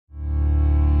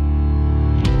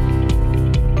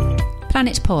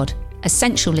Planet Pod,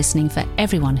 essential listening for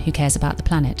everyone who cares about the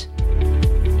planet.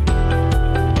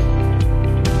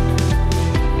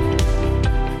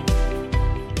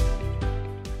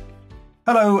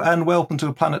 Hello and welcome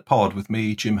to Planet Pod with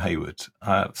me, Jim Hayward.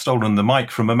 I've stolen the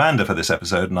mic from Amanda for this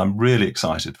episode and I'm really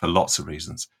excited for lots of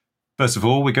reasons. First of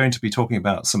all, we're going to be talking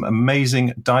about some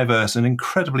amazing, diverse and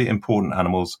incredibly important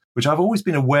animals, which I've always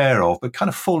been aware of, but kind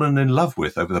of fallen in love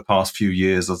with over the past few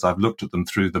years as I've looked at them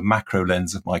through the macro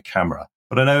lens of my camera.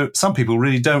 But I know some people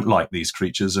really don't like these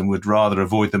creatures and would rather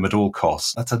avoid them at all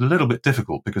costs. That's a little bit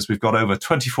difficult because we've got over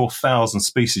 24,000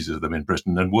 species of them in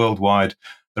Britain, and worldwide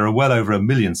there are well over 1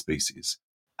 million species.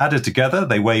 Added together,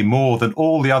 they weigh more than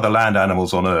all the other land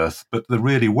animals on Earth, but the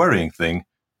really worrying thing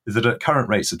is that at current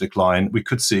rates of decline, we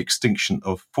could see extinction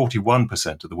of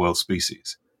 41% of the world's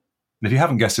species. And if you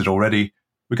haven't guessed it already,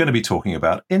 we're going to be talking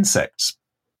about insects.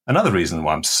 Another reason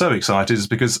why I'm so excited is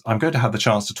because I'm going to have the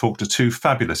chance to talk to two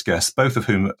fabulous guests, both of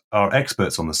whom are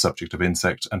experts on the subject of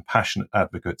insects and passionate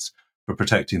advocates for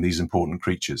protecting these important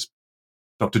creatures.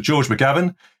 Dr. George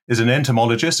McGavin is an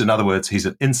entomologist, in other words, he's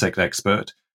an insect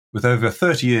expert, with over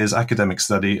 30 years academic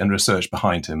study and research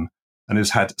behind him, and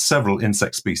has had several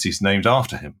insect species named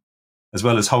after him, as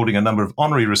well as holding a number of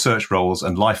honorary research roles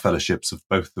and life fellowships of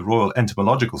both the Royal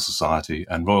Entomological Society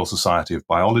and Royal Society of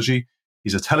Biology.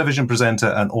 He's a television presenter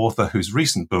and author whose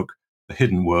recent book, The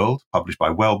Hidden World, published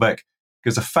by Welbeck,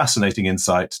 gives a fascinating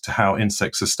insight to how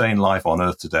insects sustain life on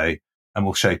Earth today and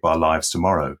will shape our lives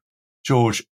tomorrow.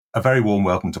 George, a very warm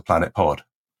welcome to Planet Pod.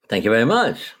 Thank you very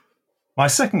much. My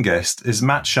second guest is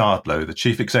Matt Shardlow, the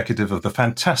chief executive of the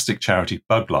fantastic charity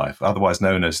Bug Life, otherwise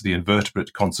known as the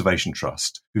Invertebrate Conservation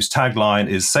Trust, whose tagline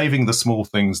is saving the small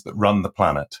things that run the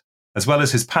planet. As well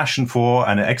as his passion for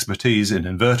and expertise in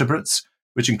invertebrates,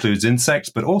 which includes insects,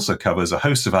 but also covers a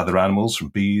host of other animals from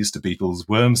bees to beetles,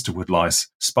 worms to woodlice,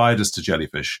 spiders to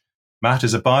jellyfish, Matt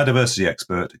is a biodiversity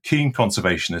expert, keen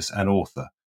conservationist and author.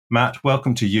 Matt,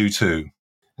 welcome to you too.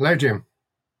 Hello, Jim.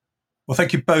 Well,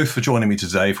 thank you both for joining me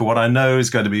today for what I know is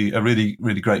going to be a really,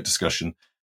 really great discussion.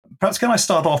 Perhaps can I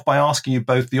start off by asking you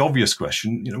both the obvious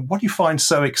question, what do you find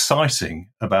so exciting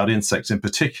about insects in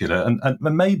particular? And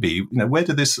maybe, where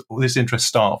did this interest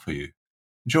start for you?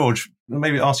 George,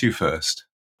 maybe ask you first.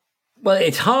 Well,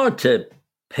 it's hard to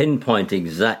pinpoint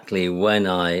exactly when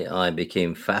I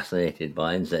became fascinated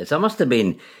by insects. I must have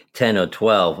been 10 or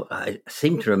 12. I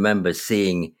seem to remember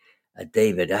seeing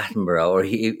David Attenborough, or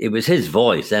it was his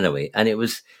voice anyway, and it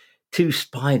was two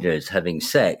spiders having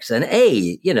sex. And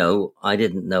I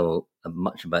didn't know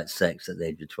much about sex at the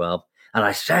age of 12, and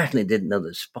I certainly didn't know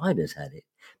that spiders had it.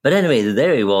 But anyway,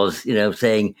 there he was,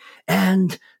 saying,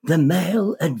 and the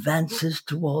male advances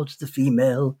towards the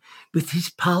female with his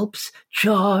palps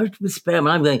charged with sperm.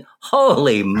 And I'm going,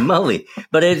 holy moly.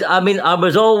 But I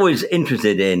was always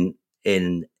interested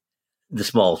in the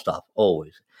small stuff,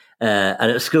 always.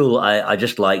 And at school, I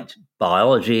just liked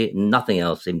biology. Nothing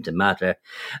else seemed to matter.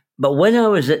 But when I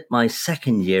was at my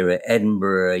second year at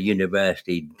Edinburgh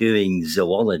University doing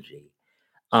zoology,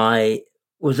 I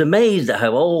was amazed at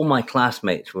how all my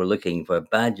classmates were looking for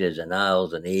badgers and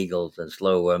owls and eagles and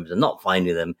slow worms and not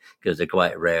finding them because they're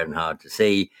quite rare and hard to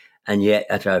see. And yet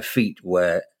at our feet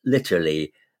were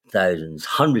literally thousands,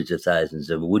 hundreds of thousands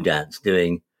of wood ants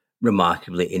doing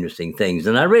remarkably interesting things.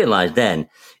 And I realized then,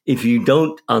 if you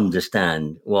don't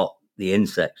understand what the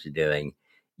insects are doing,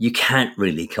 you can't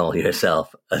really call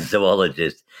yourself a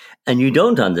zoologist, and you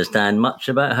don't understand much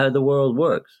about how the world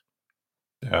works.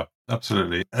 Yeah,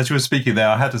 absolutely. As you were speaking there,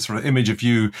 I had this sort of image of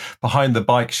you behind the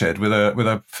bike shed with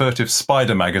a furtive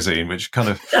spider magazine, which kind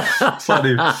of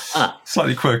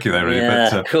slightly quirky there, really. Yeah,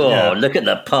 but, cool. Yeah. Look at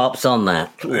the pops on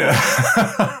that. Yeah.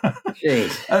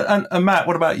 Jeez. And Matt,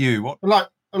 what about you?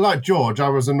 Like George, I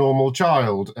was a normal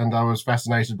child and I was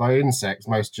fascinated by insects.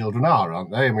 Most children are,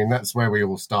 aren't they? I mean, that's where we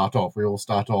all start off. We all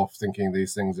start off thinking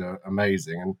these things are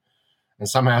amazing. And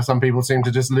somehow some people seem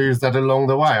to just lose that along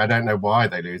the way. I don't know why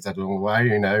they lose that along the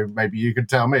way. Maybe you could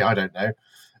tell me. I don't know.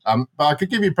 But I could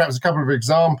give you perhaps a couple of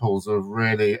examples of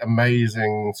really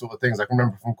amazing sort of things I can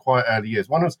remember from quite early years.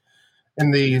 One was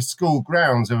in the school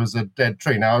grounds, there was a dead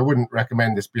tree. Now, I wouldn't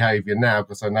recommend this behaviour now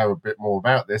because I know a bit more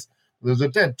about this. There was a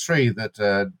dead tree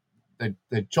that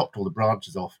they chopped all the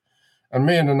branches off. And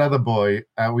me and another boy,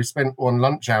 we spent one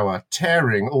lunch hour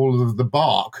tearing all of the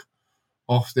bark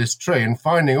off this tree and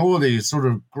finding all these sort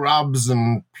of grubs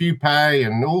and pupae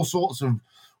and all sorts of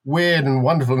weird and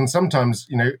wonderful and sometimes,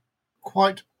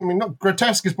 not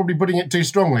grotesque is probably putting it too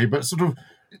strongly, but sort of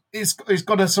it's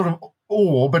got a sort of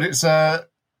awe, but it's a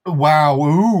wow,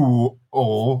 ooh,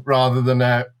 awe rather than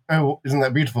a, oh, isn't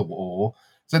that beautiful awe.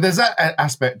 So there's that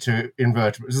aspect to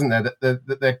invertebrates, isn't there?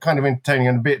 That they're kind of entertaining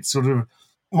and a bit sort of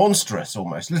monstrous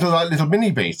almost, little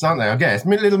mini beasts, aren't they? I guess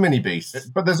little mini beasts.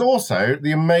 But there's also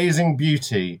the amazing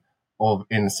beauty of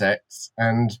insects,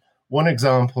 and one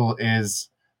example is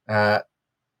I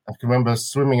can remember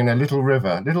swimming in a little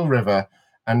river,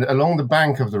 and along the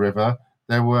bank of the river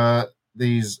there were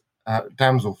these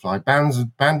damselfly,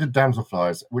 banded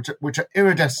damselflies, which are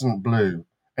iridescent blue,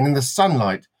 and in the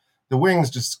sunlight, the wings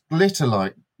just glitter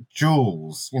like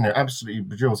jewels, absolutely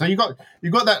bejeweled. So you got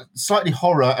that slightly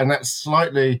horror and that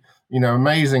slightly,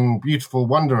 amazing, beautiful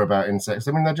wonder about insects.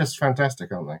 I mean, they're just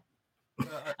fantastic, aren't they?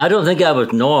 I don't think I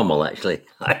was normal, actually.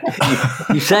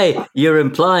 You say, you're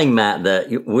implying, Matt,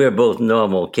 that we're both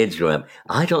normal kids growing up.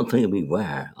 I don't think we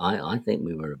were. I think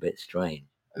we were a bit strange.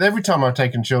 Every time I've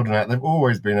taken children out, they've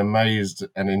always been amazed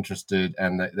and interested,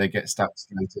 and they get stuck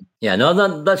straight in. Yeah,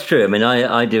 no, that's true. I mean,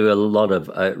 I do a lot of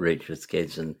outreach with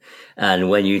kids, and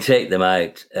when you take them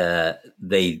out,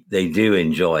 they do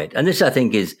enjoy it. And this, I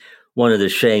think, is one of the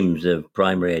shames of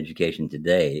primary education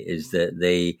today, is that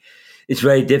it's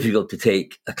very difficult to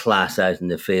take a class out in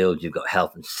the field. You've got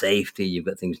health and safety, you've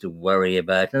got things to worry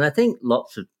about. And I think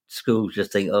lots of schools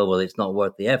just think, oh, well, it's not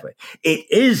worth the effort. It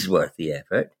is worth the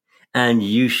effort. And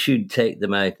you should take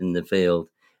them out in the field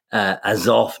as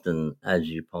often as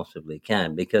you possibly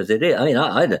can, because it is. I mean,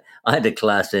 I had a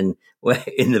class in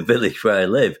the village where I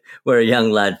live, where a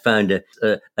young lad found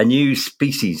a new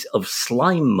species of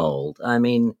slime mold. I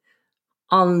mean,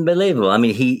 unbelievable. I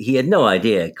mean, he had no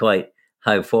idea quite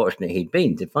how fortunate he'd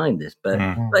been to find this, but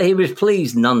he was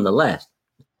pleased nonetheless.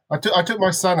 I took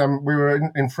my son. We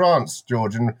were in France,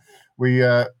 George, and we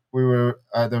were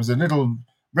there was a little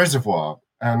reservoir.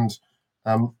 And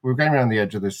we were going around the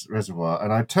edge of this reservoir,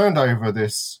 and I turned over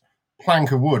this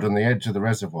plank of wood on the edge of the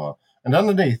reservoir. And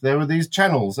underneath, there were these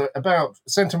channels about 1.5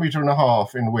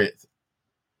 centimeters in width,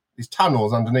 these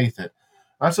tunnels underneath it.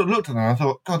 And I sort of looked at them and I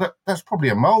thought, God, that's probably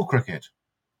a mole cricket.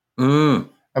 Mm.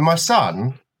 And my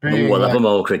son, being a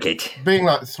mole cricket, being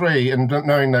like 3 and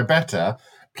knowing no better,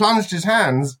 plunged his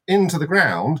hands into the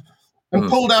ground and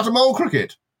pulled out a mole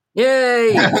cricket.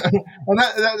 Yay! And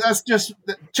that's just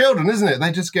children, isn't it?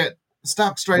 They just get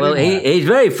stuck straight in. Well, he's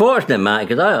very fortunate, Matt,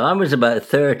 because I was about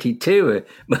 32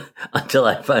 until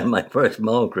I found my first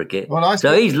mole cricket. Well,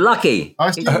 so he's lucky.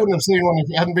 I still wouldn't have seen one if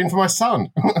it hadn't been for my son.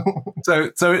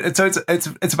 So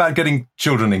it's about getting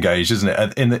children engaged, isn't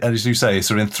it? As you say,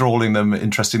 sort of enthralling them,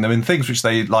 interesting them in things which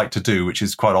they like to do, which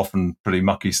is quite often pretty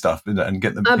mucky stuff, and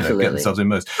get them get themselves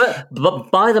immersed. But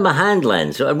buy them a hand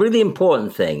lens. So a really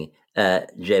important thing,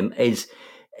 Jim, is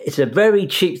it's a very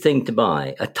cheap thing to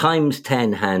buy, a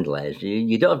 ×10 hand lens.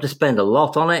 You don't have to spend a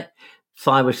lot on it.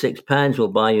 £5 or £6 will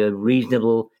buy you a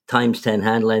reasonable ×10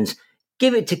 hand lens.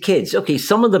 Give it to kids. Okay,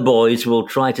 some of the boys will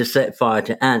try to set fire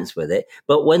to ants with it,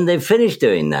 but when they've finished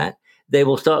doing that, they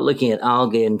will start looking at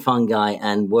algae and fungi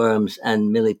and worms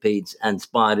and millipedes and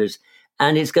spiders,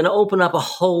 and it's going to open up a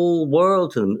whole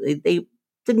world to them they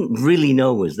didn't really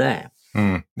know was there.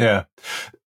 Yeah.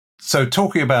 So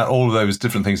talking about all of those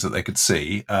different things that they could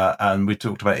see, and we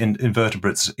talked about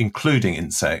invertebrates, including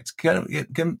insects.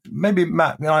 Maybe,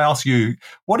 Matt, may I ask you,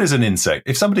 what is an insect?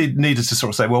 If somebody needed to sort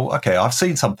of say, well, okay, I've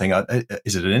seen something.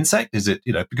 Is it an insect? Is it,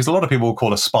 because a lot of people will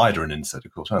call a spider an insect,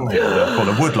 of course, aren't they? Or they'll call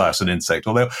a woodlouse an insect,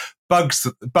 or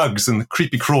bugs and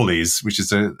creepy crawlies, which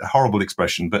is a horrible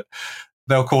expression, but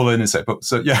they'll call it an insect. But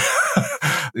so, yeah,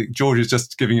 George is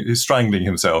just he's strangling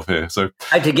himself here. So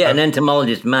I had to get an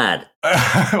entomologist mad.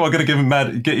 We're going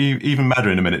to get you even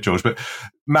madder in a minute, George. But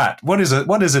Matt, what is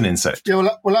an insect? Yeah,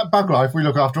 well, at Bug Life, we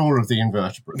look after all of the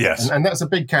invertebrates. Yes. And that's a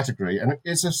big category. And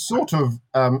it's a sort of,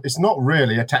 it's not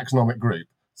really a taxonomic group.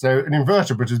 So an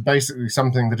invertebrate is basically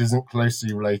something that isn't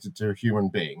closely related to a human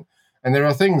being. And there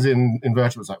are things in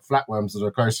invertebrates like flatworms that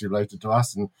are closely related to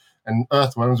us, and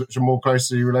earthworms which are more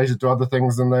closely related to other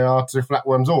things than they are to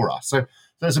flatworms or us. So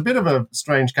it's a bit of a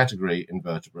strange category,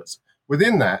 invertebrates.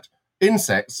 Within that,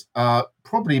 insects are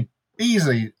probably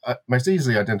most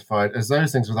easily identified as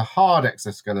those things with a hard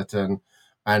exoskeleton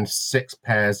and 6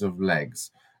 pairs of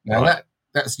legs. Now, right.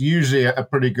 That's usually a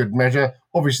pretty good measure.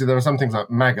 Obviously, there are some things like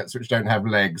maggots which don't have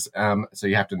legs, so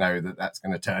you have to know that that's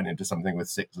going to turn into something with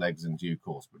 6 legs in due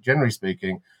course. But generally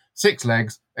speaking, 6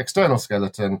 legs, external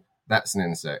skeleton, that's an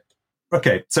insect.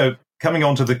 Okay, so coming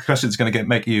on to the question that's going to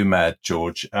make you mad,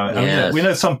 George. Yes. We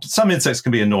know some insects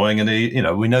can be annoying, and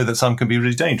we know that some can be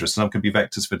really dangerous. Some can be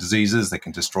vectors for diseases. They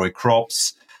can destroy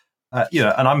crops.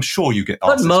 And I'm sure you get asked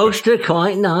But this most question. are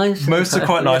quite nice. Most are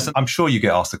quite nice. I'm sure you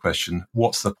get asked the question,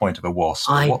 what's the point of a wasp?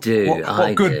 I do.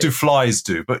 What good do flies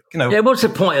do? But, Yeah, what's the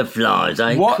point of flies?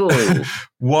 Cool.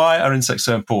 Why are insects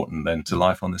so important then to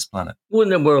life on this planet?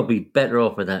 Wouldn't the world be better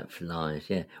off without flies?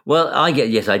 Yeah. Well, I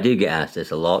do get asked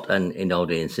this a lot, and in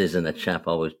audiences, and a chap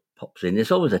always pops in.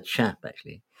 There's always a chap,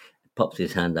 actually, pops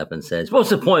his hand up and says, "What's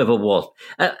the point of a wasp?"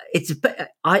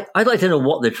 I'd like to know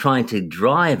what they're trying to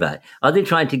drive at. Are they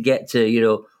trying to get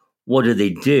to, what do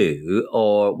they do,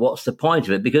 or what's the point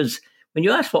of it? Because when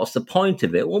you ask what's the point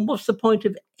of it, well, what's the point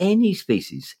of any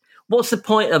species? What's the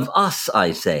point of us,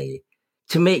 I say,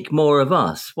 to make more of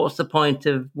us? What's the point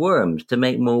of worms? To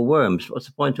make more worms? What's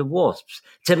the point of wasps?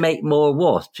 To make more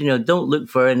wasps? Don't look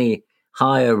for any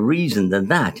higher reason than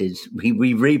that. Is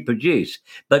we reproduce.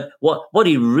 But what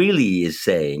he really is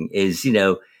saying is,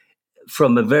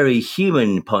 from a very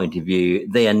human point of view,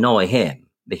 they annoy him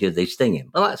because they sting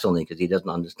him. Well, that's only because he doesn't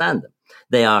understand them.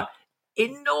 They are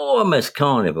enormous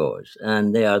carnivores,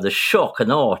 and they are the shock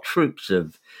and awe troops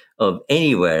of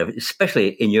anywhere, especially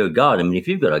in your garden. I mean, if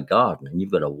you've got a garden and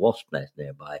you've got a wasp nest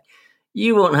nearby,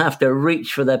 you won't have to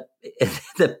reach for the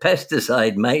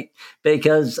pesticide, mate,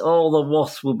 because all the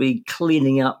wasps will be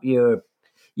cleaning up your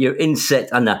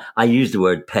insect. And I use the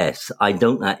word pests. I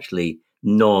don't actually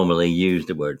normally use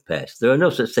the word pest. There are no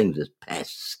such things as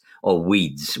pests or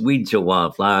weeds. Weeds are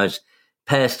wildflowers.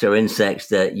 Pests are insects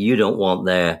that you don't want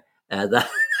there.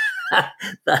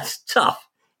 That's tough,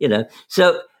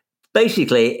 So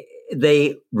basically,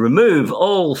 they remove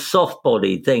all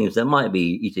soft-bodied things that might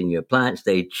be eating your plants.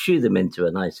 They chew them into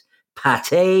a nice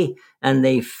pate, and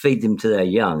they feed them to their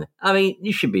young. I mean,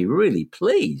 you should be really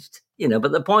pleased,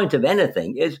 But the point of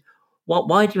anything is,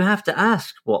 why do you have to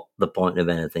ask what the point of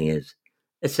anything is?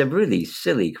 It's a really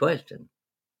silly question.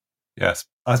 Yes.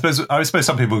 I suppose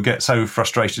some people get so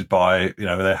frustrated by,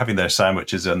 they're having their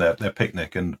sandwiches and their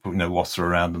picnic and, wasps are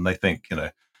around and they think,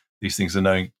 these things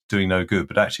are doing no good.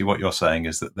 But actually what you're saying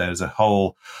is that there's a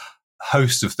whole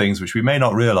host of things which we may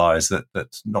not realize that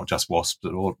not just wasps,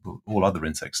 but all other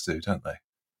insects do, don't they?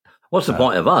 What's the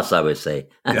point of us, I would say?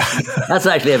 Yeah. That's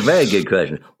actually a very good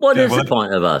question. What is the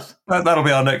point of us? That'll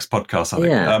be our next podcast, I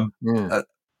think.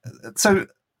 So,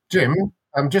 Jim,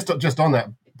 just on that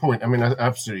point, I mean, I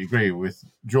absolutely agree with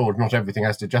George. Not everything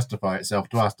has to justify itself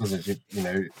to us, does it?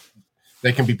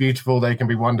 They can be beautiful, they can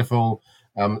be wonderful.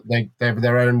 They have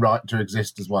their own right to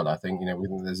exist as well. I think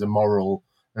there's a moral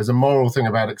thing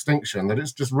about extinction, that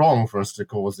it's just wrong for us to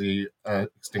cause the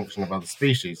extinction of other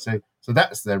species. So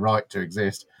that's their right to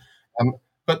exist.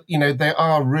 But they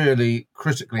are really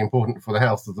critically important for the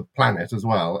health of the planet as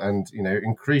well. And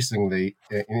increasingly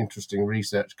interesting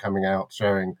research coming out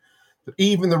showing that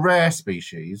even the rare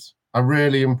species are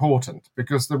really important,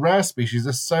 because the rare species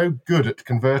are so good at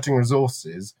converting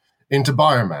resources into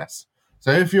biomass.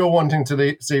 So if you're wanting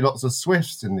to see lots of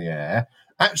swifts in the air,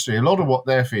 actually a lot of what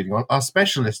they're feeding on are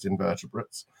specialist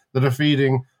invertebrates that are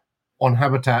feeding on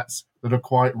habitats that are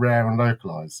quite rare and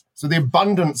localized. So the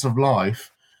abundance of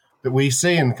life that we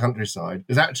see in the countryside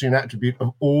is actually an attribute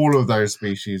of all of those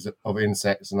species of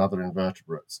insects and other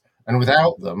invertebrates. And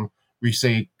without them, we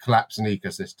see collapse in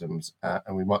ecosystems,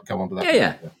 and we might come on to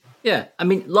that. Yeah. I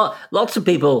mean, lots of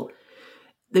people,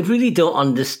 they really don't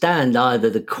understand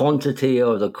either the quantity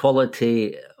or the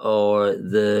quality or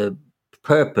the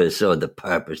purpose or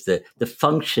the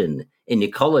function in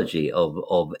ecology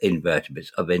of invertebrates,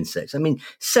 of insects. I mean,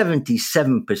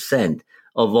 77%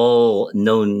 of all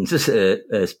known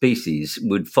species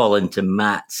would fall into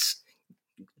Matt's,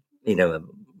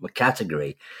 a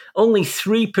category. Only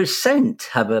 3%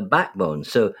 have a backbone.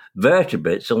 So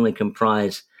vertebrates only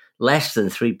comprise less than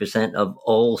 3% of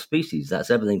all species.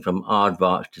 That's everything from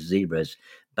aardvarks to zebras,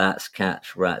 bats,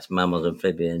 cats, rats, mammals,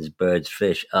 amphibians, birds,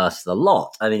 fish, us, the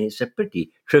lot. I mean, it's a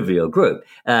pretty trivial group.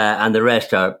 And the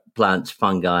rest are plants,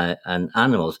 fungi, and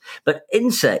animals. But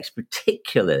insects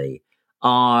particularly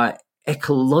are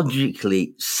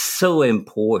ecologically so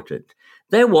important.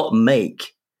 They're what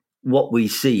make what we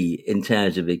see in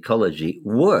terms of ecology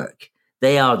work.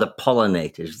 They are the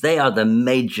pollinators. They are the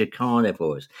major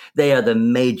carnivores. They are the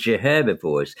major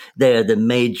herbivores. They are the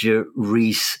major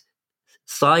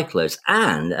recyclers.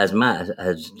 And as Matt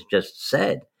has just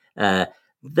said,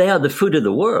 they are the food of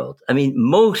the world. I mean,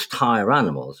 most higher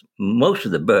animals, most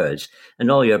of the birds, and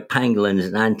all your pangolins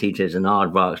and anteaters and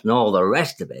aardvarks and all the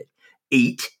rest of it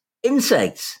eat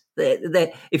insects.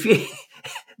 They've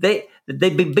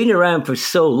been around for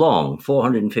so long,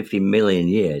 450 million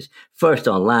years, first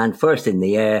on land, first in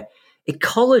the air. The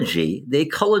ecology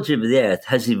of the earth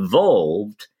has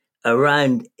evolved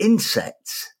around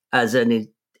insects as an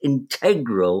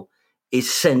integral,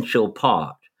 essential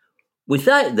part.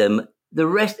 without them, the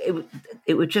rest,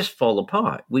 it would just fall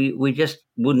apart. We just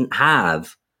wouldn't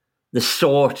have the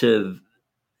sort of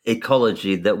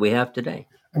ecology that we have today.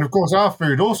 And of course, our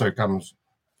food also comes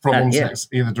from insects,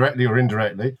 either directly or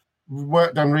indirectly.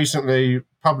 Work done recently,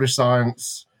 published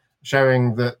science,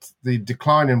 showing that the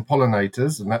decline in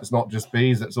pollinators, and that's not just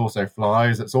bees, that's also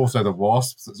flies, that's also the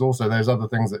wasps, that's also those other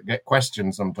things that get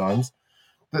questioned sometimes,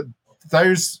 that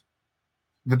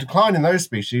the decline in those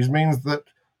species means that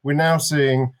we're now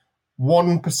seeing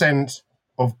 1%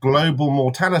 of global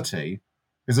mortality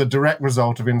is a direct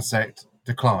result of insect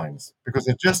declines, because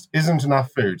there just isn't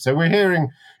enough food. So we're hearing,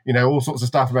 all sorts of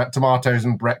stuff about tomatoes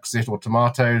and Brexit, or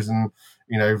tomatoes and,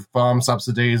 farm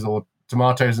subsidies, or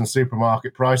tomatoes and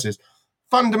supermarket prices.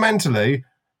 Fundamentally,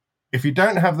 if you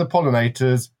don't have the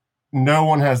pollinators, no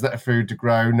one has that food to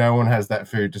grow, no one has that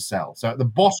food to sell. So at the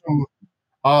bottom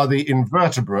are the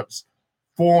invertebrates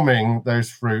forming those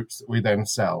fruits that we then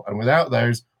sell. And without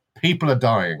those, people are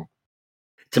dying.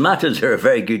 Tomatoes are a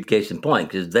very good case in point,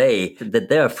 because they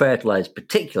are fertilized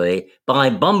particularly by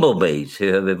bumblebees,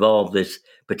 who have evolved this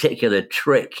particular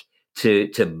trick to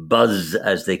buzz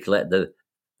as they collect the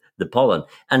pollen.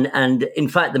 And in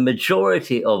fact, the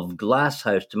majority of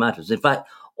glasshouse tomatoes, in fact,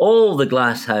 all the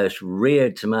glasshouse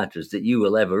reared tomatoes that you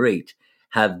will ever eat,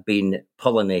 have been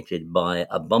pollinated by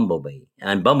a bumblebee.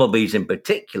 And bumblebees in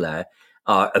particular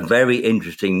are a very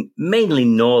interesting, mainly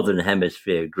northern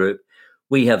hemisphere group.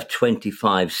 We have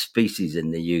 25 species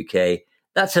in the UK.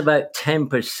 That's about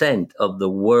 10% of the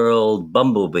world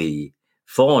bumblebee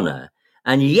fauna.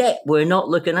 And yet we're not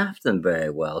looking after them very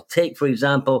well. Take, for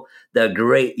example, the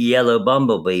great yellow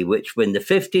bumblebee, which in the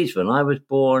 50s, when I was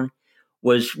born,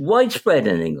 was widespread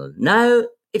in England. Now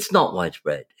it's not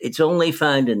widespread. It's only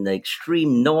found in the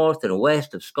extreme north and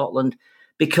west of Scotland,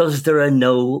 because there are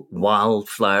no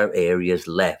wildflower areas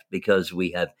left, because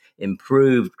we have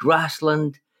improved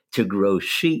grassland to grow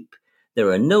sheep.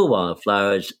 There are no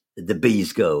wildflowers, the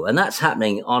bees go. And that's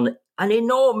happening on an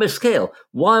enormous scale.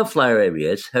 Wildflower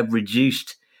areas have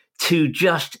reduced to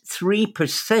just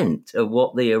 3% of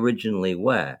what they originally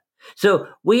were. So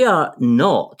we are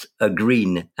not a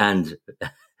green and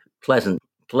pleasant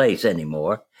place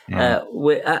anymore.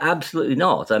 We're absolutely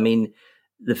not. I mean,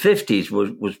 the 50s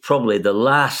was probably the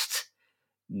last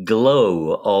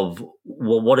glow of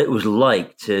what it was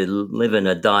like to live in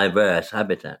a diverse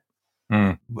habitat.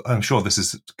 I'm sure this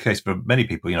is the case for many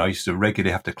people. I used to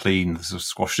regularly have to clean the sort of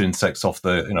squashed insects off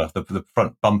the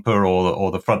front bumper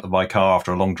or the front of my car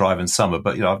after a long drive in summer.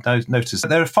 But I've noticed that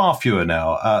there are far fewer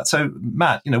now. So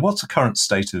Matt, what's the current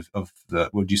state of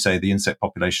would you say, the insect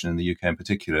population in the UK in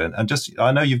particular? And just,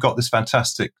 I know you've got this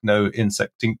fantastic no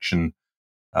insect extinction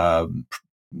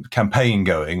campaign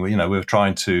going. We're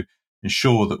trying to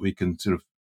ensure that we can sort of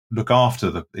look after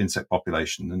the insect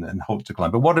population and halt decline.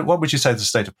 But what would you say is the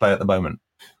state of play at the moment?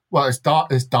 Well, it's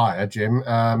dire, Jim.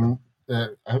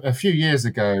 A few years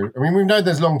ago, I mean, we know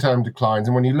there's long-term declines,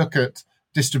 and when you look at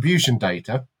distribution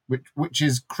data, which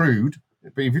is crude,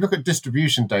 but if you look at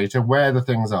distribution data, where the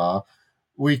things are,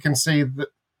 we can see that,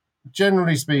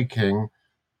 generally speaking,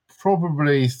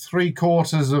 probably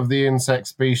 3/4 of the insect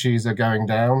species are going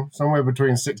down, somewhere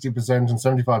between 60% and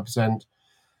 75%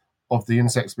 of the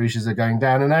insect species are going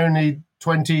down, and only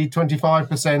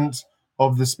 20-25%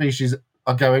 of the species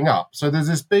are going up. So there's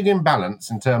this big imbalance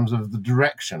in terms of the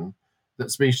direction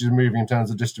that species are moving in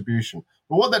terms of distribution.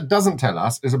 But what that doesn't tell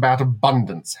us is about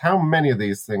abundance. How many of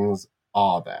these things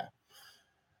are there?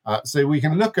 So we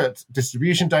can look at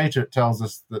distribution data. It tells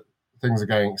us that things are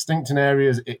going extinct in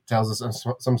areas. It tells us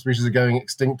some species are going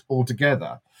extinct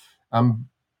altogether.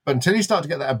 But until you start to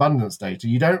get that abundance data,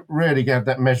 you don't really get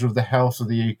that measure of the health of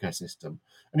the ecosystem.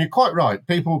 And you're quite right.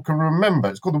 People can remember,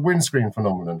 it's called the windscreen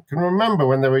phenomenon, can remember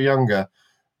when they were younger,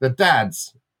 the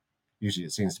dads, usually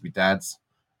it seems to be dads,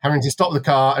 having to stop the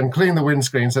car and clean the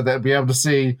windscreen so they'd be able to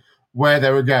see where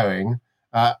they were going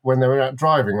when they were out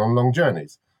driving on long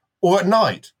journeys. Or at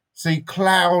night, see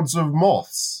clouds of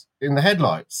moths in the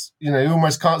headlights. You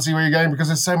almost can't see where you're going because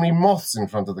there's so many moths in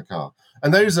front of the car.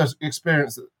 And those are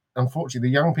experiences that, unfortunately,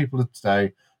 the young people of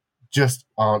today just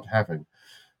aren't having.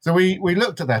 So we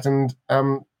looked at that, and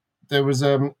there was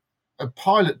a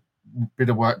pilot bit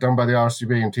of work done by the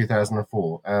RSGB in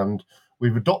 2004, and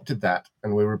we've adopted that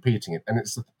and we're repeating it. And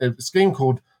it's a scheme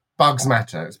called Bugs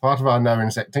Matter. It's part of our No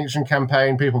Insect Extinction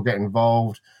campaign. People get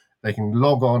involved. They can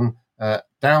log on,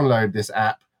 download this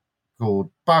app called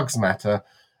Bugs Matter.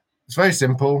 It's very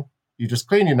simple. You just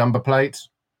clean your number plate.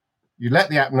 You let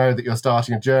the app know that you're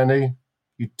starting a journey.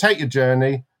 You take your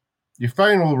journey, your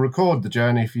phone will record the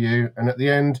journey for you, and at the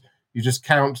end, you just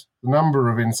count the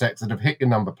number of insects that have hit your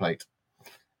number plate.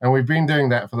 And we've been doing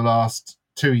that for the last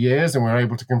 2 years, and we're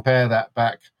able to compare that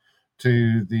back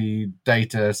to the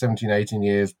data 17, 18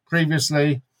 years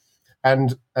previously.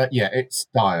 And it's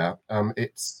dire.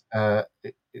 It's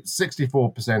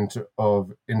 64%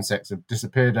 of insects have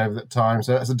disappeared over that time.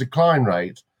 So that's a decline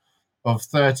rate of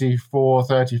 34,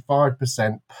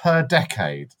 35% per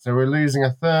decade. So we're losing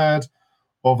a third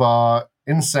of our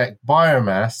insect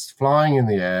biomass flying in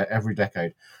the air every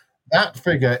decade. That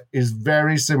figure is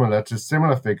very similar to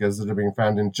similar figures that are being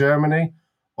found in Germany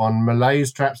on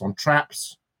malaise traps, on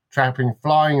traps, trapping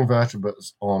flying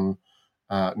invertebrates on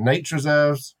nature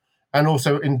reserves, and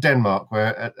also in Denmark,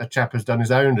 where a chap has done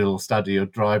his own little study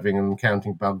of driving and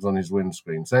counting bugs on his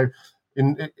windscreen. So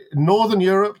in Northern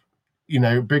Europe,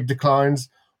 big declines.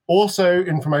 Also,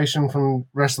 information from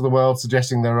the rest of the world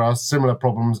suggesting there are similar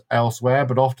problems elsewhere,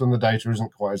 but often the data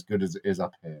isn't quite as good as it is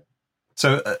up here.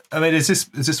 So, is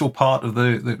this all part of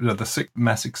the sixth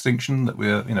mass extinction that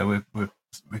we're in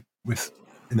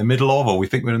the middle of, or we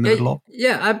think we're in the middle of?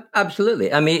 Yeah,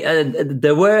 absolutely. I mean,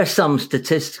 there were some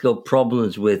statistical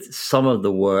problems with some of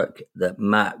the work that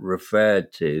Matt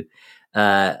referred to,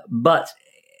 but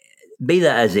be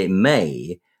that as it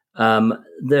may,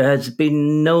 there has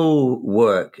been no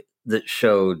work that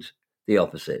showed the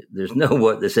opposite. There's no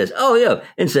work that says, oh, yeah,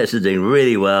 insects are doing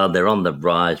really well, they're on the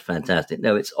rise, fantastic.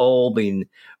 No, it's all been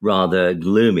rather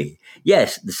gloomy.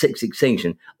 Yes, the sixth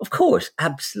extinction, of course,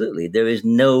 absolutely. There is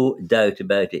no doubt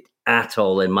about it at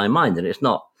all in my mind. And it's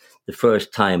not the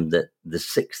first time that the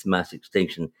sixth mass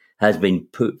extinction has been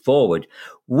put forward.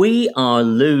 We are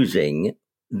losing,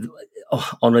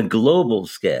 on a global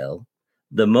scale,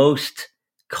 the most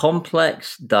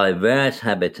complex, diverse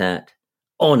habitat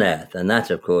on Earth. And that,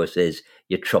 of course, is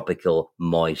your tropical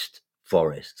moist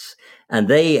forests. And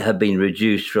they have been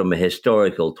reduced from a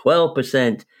historical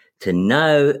 12% to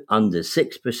now under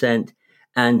 6%.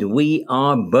 And we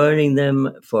are burning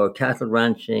them for cattle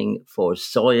ranching, for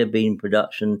soybean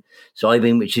production,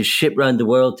 soybean which is shipped around the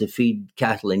world to feed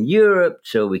cattle in Europe,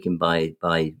 so we can buy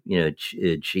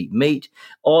cheap meat.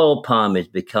 Oil palm is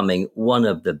becoming one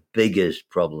of the biggest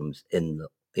problems in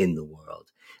the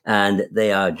world, and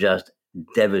they are just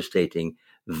devastating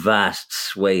vast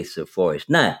swathes of forest.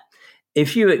 Now,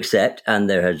 if you accept, and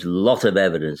there is a lot of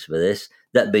evidence for this,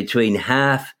 that between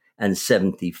half and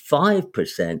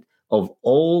 75% of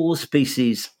all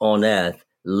species on Earth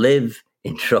live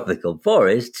in tropical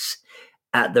forests,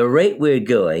 at the rate we're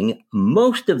going,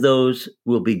 most of those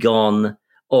will be gone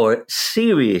or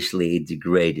seriously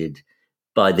degraded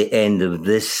by the end of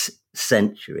this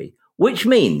century, which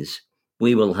means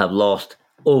we will have lost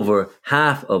over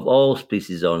half of all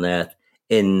species on Earth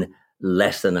in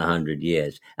less than 100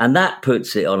 years. And that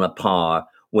puts it on a par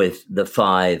with the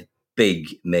 5 big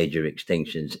major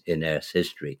extinctions in Earth's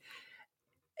history.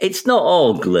 It's not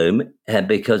all gloom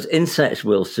because insects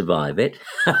will survive it.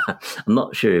 I'm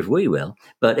not sure if we will,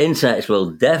 but insects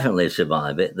will definitely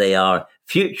survive it. They are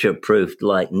future-proofed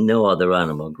like no other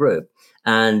animal group,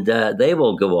 and they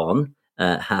will go on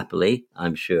happily,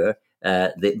 I'm sure.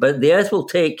 But the Earth will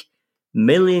take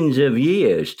millions of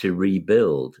years to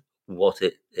rebuild what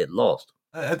it lost.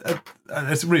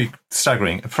 It's really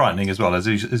staggering, frightening as well. As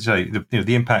you say,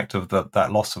 the impact of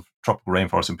that loss of tropical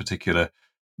rainforest in particular.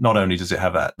 Not only does it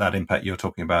have that impact you're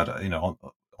talking about, on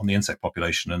the insect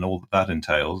population and all that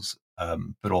entails,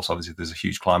 but also obviously there's a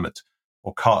huge climate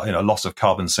or loss of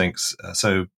carbon sinks.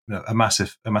 So a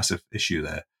massive issue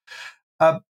there.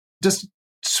 Just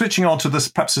switching on to this,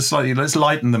 perhaps let's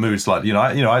lighten the mood slightly.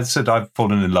 I said I've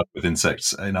fallen in love with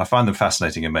insects, and I find them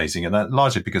fascinating, amazing, and that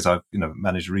largely because I've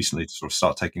managed recently to sort of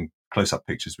start taking close-up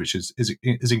pictures, which is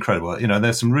incredible.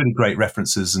 There's some really great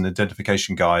references and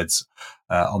identification guides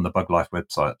on the Bug Life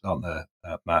website, aren't there,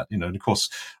 Matt? And of course,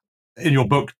 in your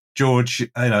book, George,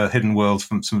 Hidden Worlds,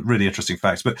 from some really interesting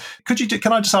facts. But can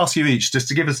I just ask you each just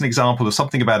to give us an example of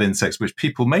something about insects which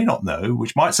people may not know,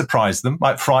 which might surprise them,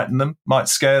 might frighten them, might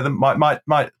scare them, might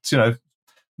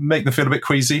make them feel a bit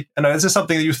queasy? Is there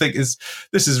something that you think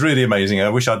this is really amazing? I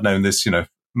wish I'd known this,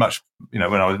 much, when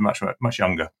I was much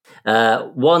younger.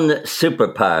 One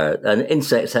superpower, and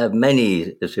insects have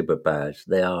many superpowers.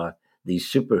 They are the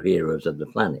superheroes of the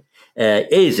planet,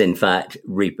 is in fact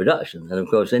reproduction. And of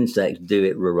course, insects do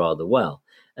it rather well.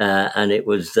 And it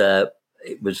was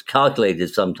calculated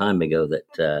some time ago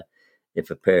that if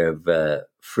a pair of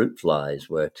fruit flies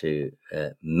were to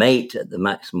mate at the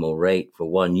maximal rate for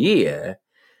 1 year,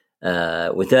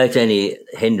 without any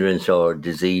hindrance or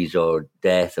disease or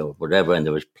death or whatever, and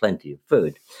there was plenty of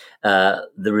food,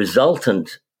 the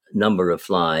resultant number of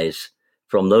flies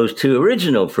from those 2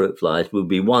 original fruit flies would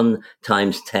be 1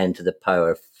 times 10 to the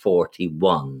power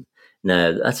 41.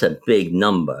 Now, that's a big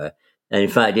number. And in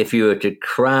fact, if you were to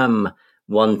cram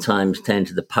 1 times 10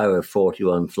 to the power of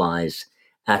 41 flies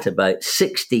at about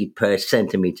 60 per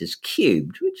centimeters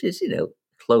cubed, which is,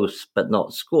 close but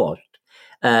not squashed,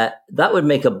 that would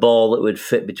make a ball that would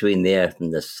fit between the Earth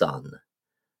and the Sun.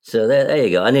 So there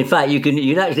you go. And in fact, you can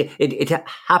actually, it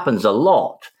happens a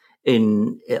lot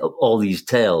in all these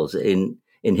tales in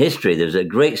history. There's a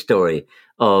great story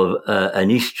of an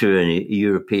Eastern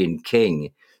European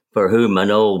king for whom a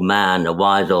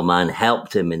wise old man,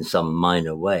 helped him in some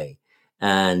minor way.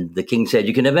 And the king said,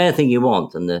 "You can have anything you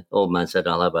want." And the old man said,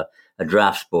 "I'll have a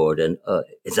drafts board." And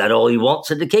 "Is that all you want?"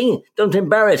 said the king. "Don't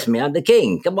embarrass me. I'm the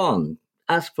king. Come on,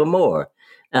 ask for more."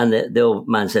 And the old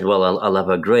man said, "Well, I'll have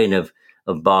a grain of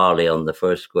barley on the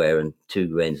first square, and 2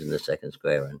 grains on the second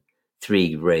square, and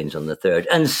 3 grains on the third,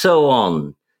 and so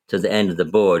on to the end of the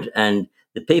board." And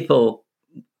the people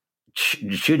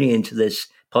tuning into this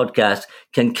podcast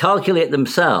can calculate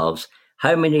themselves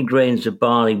how many grains of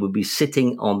barley would be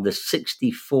sitting on the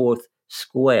 64th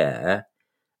square.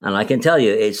 And I can tell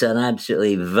you, it's an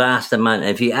absolutely vast amount. And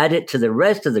if you add it to the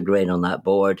rest of the grain on that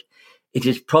board, it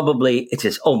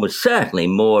is almost certainly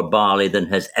more barley than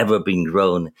has ever been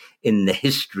grown in the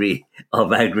history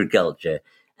of agriculture.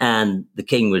 And the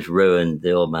king was ruined.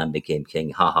 The old man became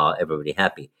king. Ha ha, everybody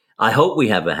happy. I hope we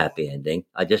have a happy ending.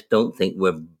 I just don't think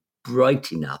we're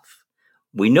bright enough.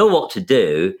 We know what to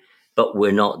do, but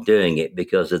we're not doing it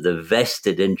because of the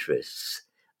vested interests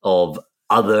of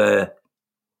other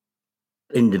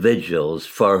individuals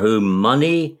for whom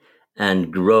money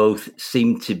and growth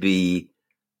seem to be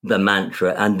the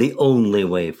mantra and the only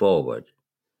way forward.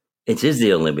 It is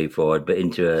the only way forward, but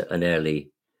into an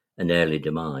early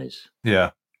demise.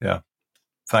 Yeah.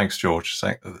 Thanks, George.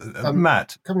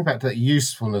 Matt, coming back to that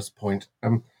usefulness point,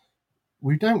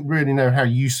 we don't really know how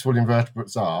useful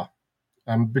invertebrates are,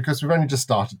 because we've only just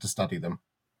started to study them.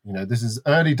 This is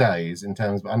early days in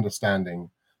terms of understanding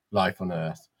life on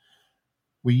Earth.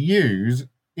 We use,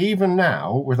 even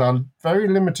now, with our very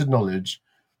limited knowledge,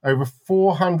 over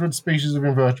 400 species of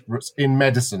invertebrates in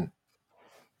medicine.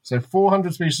 So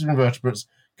 400 species of invertebrates,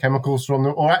 chemicals from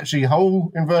them, or actually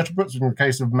whole invertebrates in the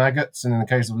case of maggots and in the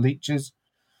case of leeches,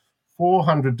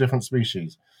 400 different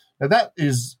species. Now that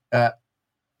is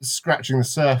scratching the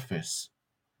surface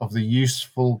of the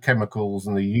useful chemicals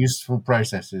and the useful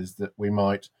processes that we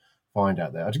might find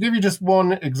out there. To give you just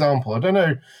one example, I don't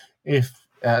know if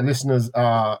listeners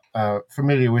are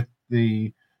familiar with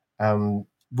the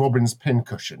robin's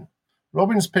pincushion.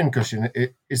 Robin's pincushion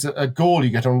is a gall you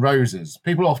get on roses.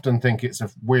 People often think it's a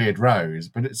weird rose,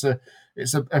 but it's a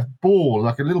ball,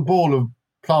 like a little ball of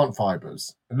plant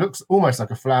fibers. It looks almost like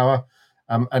a flower,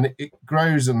 and it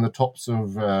grows on the tops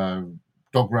of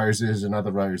dog roses and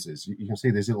other roses. You can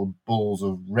see these little balls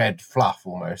of red fluff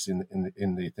almost in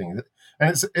the thing,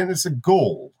 and it's a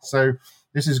gall. So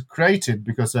this is created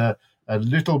because a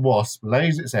little wasp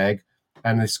lays its egg,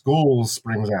 and this gall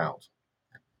springs out.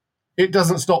 It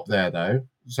doesn't stop there, though.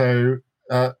 So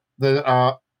there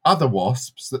are other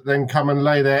wasps that then come and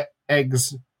lay their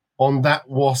eggs on that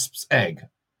wasp's egg.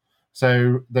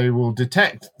 So they will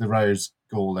detect the rose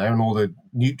gall there and all the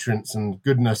nutrients and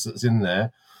goodness that's in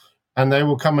there, and they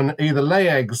will come and either lay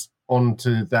eggs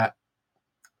onto that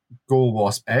gall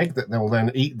wasp egg that they'll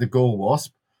then eat the gall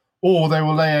wasp, or they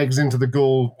will lay eggs into the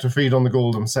gall to feed on the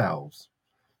gall themselves.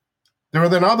 There are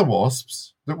then other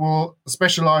wasps that will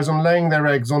specialize on laying their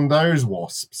eggs on those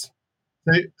wasps.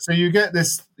 So you get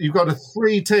this, you've got a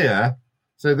 3-tier,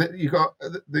 so that you've got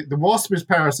the wasp is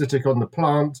parasitic on the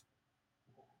plant,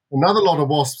 another lot of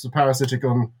wasps are parasitic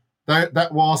on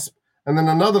that wasp, and then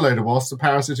another load of wasps are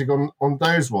parasitic on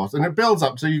those wasps. And it builds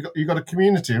up, so you've got a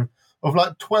community of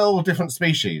like 12 different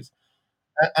species.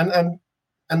 And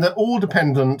they're all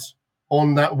dependent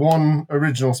on that one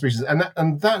original species.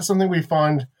 And that's something we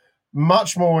find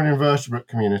much more in invertebrate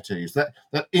communities, that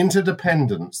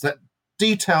interdependence, that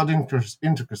detailed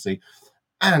intricacy,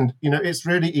 and it's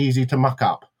really easy to muck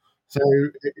up. So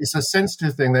it's a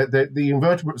sensitive thing that the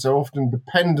invertebrates are often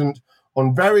dependent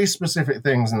on very specific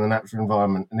things in the natural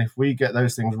environment, and if we get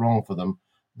those things wrong for them,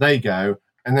 they go,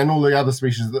 and then all the other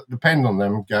species that depend on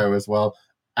them go as well,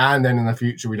 and then in the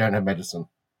future we don't have medicine.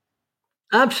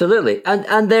 Absolutely,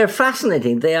 and they're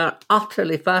fascinating. They are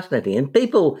utterly fascinating, and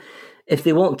people, if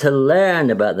they want to learn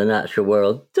about the natural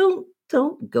world,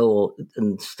 don't go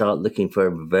and start looking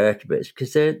for vertebrates,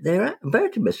 because their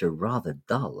vertebrates are rather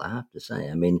dull, I have to say.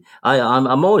 I mean,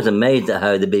 I'm always amazed at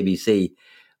how the BBC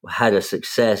had a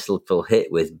successful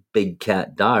hit with Big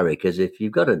Cat Diary, because if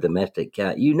you've got a domestic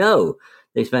cat,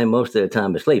 they spend most of their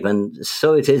time asleep, and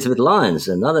so it is with lions.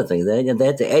 Another thing, they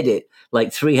had to edit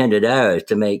like 300 hours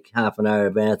to make half an hour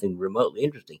of anything remotely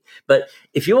interesting. But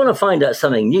if you want to find out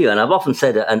something new, and I've often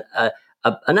said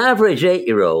an average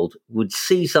 8-year-old would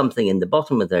see something in the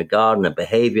bottom of their garden, a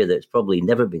behavior that's probably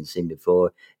never been seen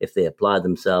before. If they apply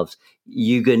themselves,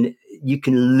 you can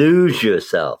lose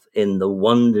yourself in the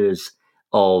wonders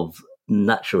of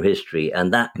natural history.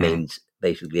 And that means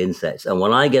basically insects. And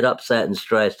when I get upset and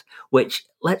stressed, which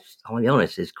I'll be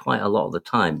honest, is quite a lot of the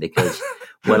time, because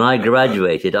when I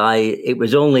graduated, it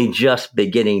was only just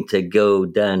beginning to go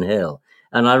downhill.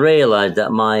 And I realized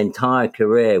that my entire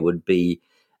career would be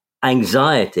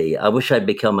anxiety. I wish I'd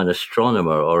become an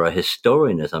astronomer or a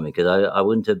historian or something, because I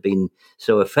wouldn't have been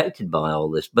so affected by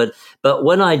all this. But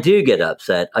when I do get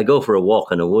upset, I go for a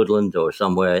walk in a woodland or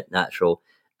somewhere natural,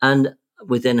 and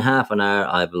within half an hour,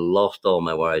 I've lost all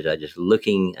my worries. I'm just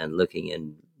looking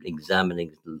and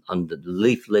examining under the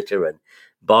leaf litter and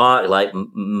bark like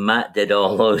Matt did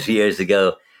all those years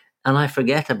ago, and I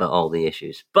forget about all the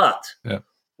issues. But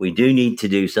we do need to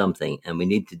do something, and we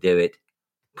need to do it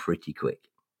pretty quick.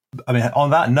 I mean,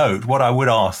 on that note, what I would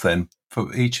ask then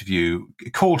for each of you,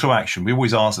 call to action. We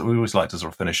always like to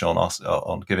sort of finish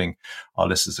on giving our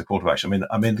listeners a call to action.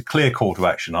 I mean, the clear call to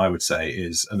action, I would say,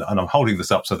 is, and I'm holding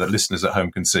this up so that listeners at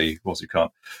home can see, of course you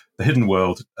can't, The Hidden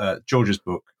World, George's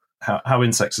book, How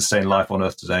Insects Sustain Life on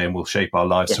Earth Today and Will Shape Our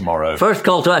Lives Tomorrow. First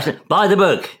call to action: buy the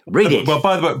book, read it. Well,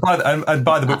 buy the book,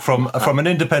 buy the book from an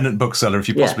independent bookseller if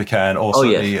you possibly can, or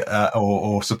certainly,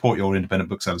 or support your independent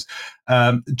booksellers.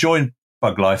 Join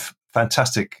Bug Life,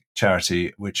 fantastic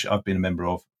charity which I've been a member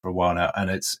of for a while now, and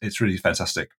it's really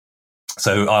fantastic.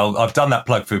 So I've done that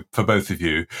plug for both of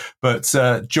you. But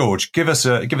George, give us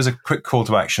a quick call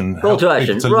to action. Call to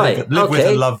action, right? Live with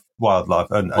and love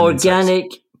wildlife and organic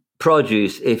insects.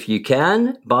 Produce, if you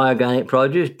can. Buy organic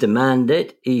produce, demand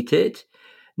it, eat it.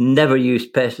 Never use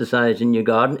pesticides in your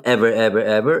garden, ever, ever,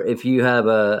 ever. If you have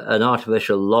an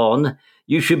artificial lawn,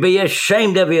 you should be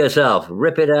ashamed of yourself.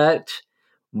 Rip it out.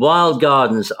 Wild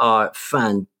gardens are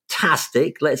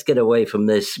fantastic. Let's get away from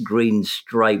this green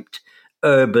striped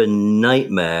urban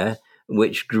nightmare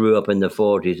which grew up in the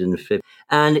 40s and 50s.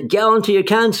 And get onto your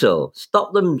council.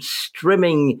 Stop them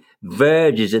trimming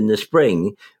verges in the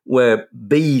spring where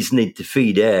bees need to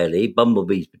feed early,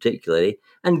 bumblebees particularly,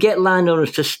 and get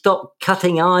landowners to stop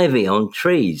cutting ivy on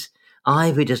trees.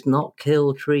 Ivy does not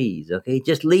kill trees, okay?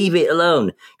 Just leave it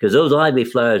alone, because those ivy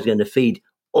flowers are going to feed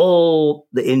all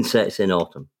the insects in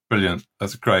autumn. Brilliant.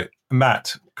 That's great.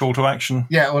 Matt, call to action?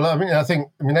 Yeah, well, I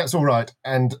mean, that's all right.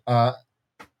 And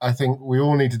I think we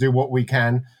all need to do what we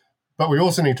can, but we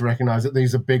also need to recognize that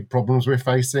these are big problems we're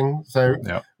facing. So,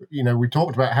 we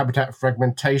talked about habitat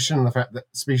fragmentation and the fact that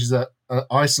species are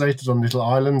isolated on little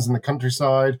islands in the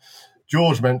countryside.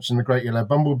 George mentioned the great yellow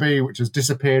bumblebee, which has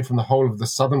disappeared from the whole of the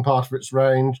southern part of its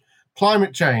range.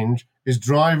 Climate change is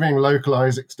driving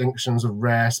localized extinctions of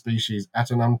rare species at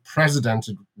an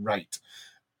unprecedented rate.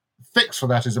 Fix for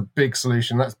that is a big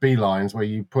solution. That's beelines, where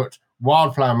you put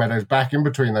wildflower meadows back in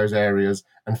between those areas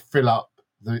and fill up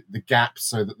the gaps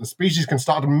so that the species can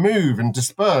start to move and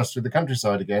disperse through the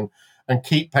countryside again and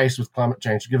keep pace with climate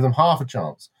change to give them half a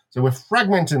chance. So we're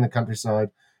fragmenting the countryside,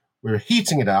 we're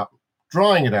heating it up,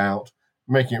 drying it out,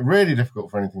 making it really difficult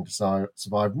for anything to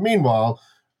survive. Meanwhile,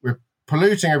 we're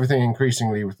polluting everything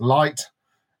increasingly with light,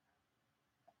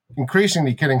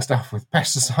 increasingly killing stuff with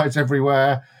pesticides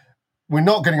everywhere. We're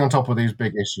not getting on top of these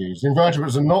big issues.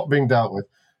 Invertebrates are not being dealt with.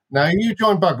 Now, you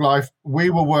join Bug Life, we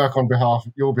will work on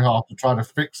your behalf to try to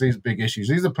fix these big issues.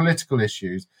 These are political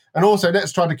issues. And also,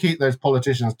 let's try to keep those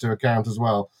politicians to account as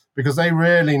well, because they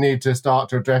really need to start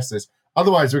to address this.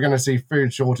 Otherwise, we're going to see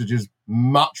food shortages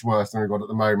much worse than we've got at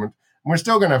the moment. And we're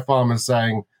still going to have farmers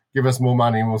saying, give us more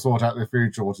money and we'll sort out the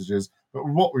food shortages. But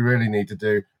what we really need to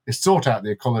do is sort out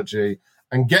the ecology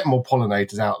and get more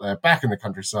pollinators out there back in the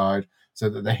countryside so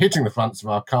that they're hitting the fronts of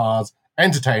our cars,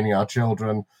 entertaining our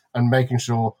children, and making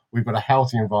sure we've got a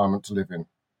healthy environment to live in.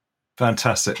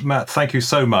 Fantastic. Matt, thank you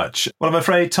so much. Well, I'm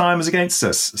afraid time is against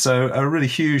us. So a really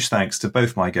huge thanks to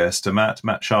both my guests, to Matt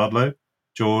Shardlow,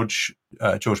 George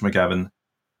McGavin.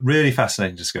 Really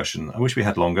fascinating discussion. I wish we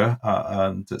had longer,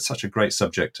 and it's such a great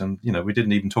subject. And, we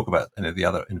didn't even talk about any of the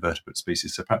other invertebrate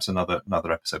species, so perhaps another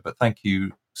episode. But thank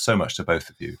you so much to both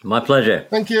of you. My pleasure.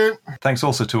 Thank you. Thanks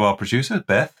also to our producer,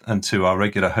 Beth, and to our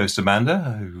regular host,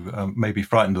 Amanda, who may be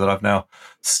frightened that I've now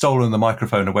stolen the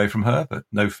microphone away from her, but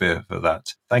no fear for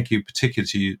that. Thank you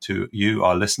particularly to you,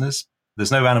 our listeners.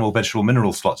 There's no animal, vegetable,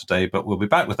 mineral slot today, but we'll be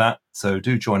back with that. So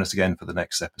do join us again for the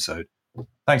next episode.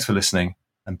 Thanks for listening,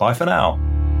 and bye for now.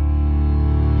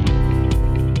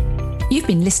 You've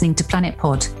been listening to Planet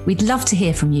Pod. We'd love to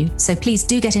hear from you, so please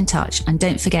do get in touch and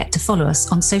don't forget to follow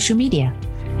us on social media.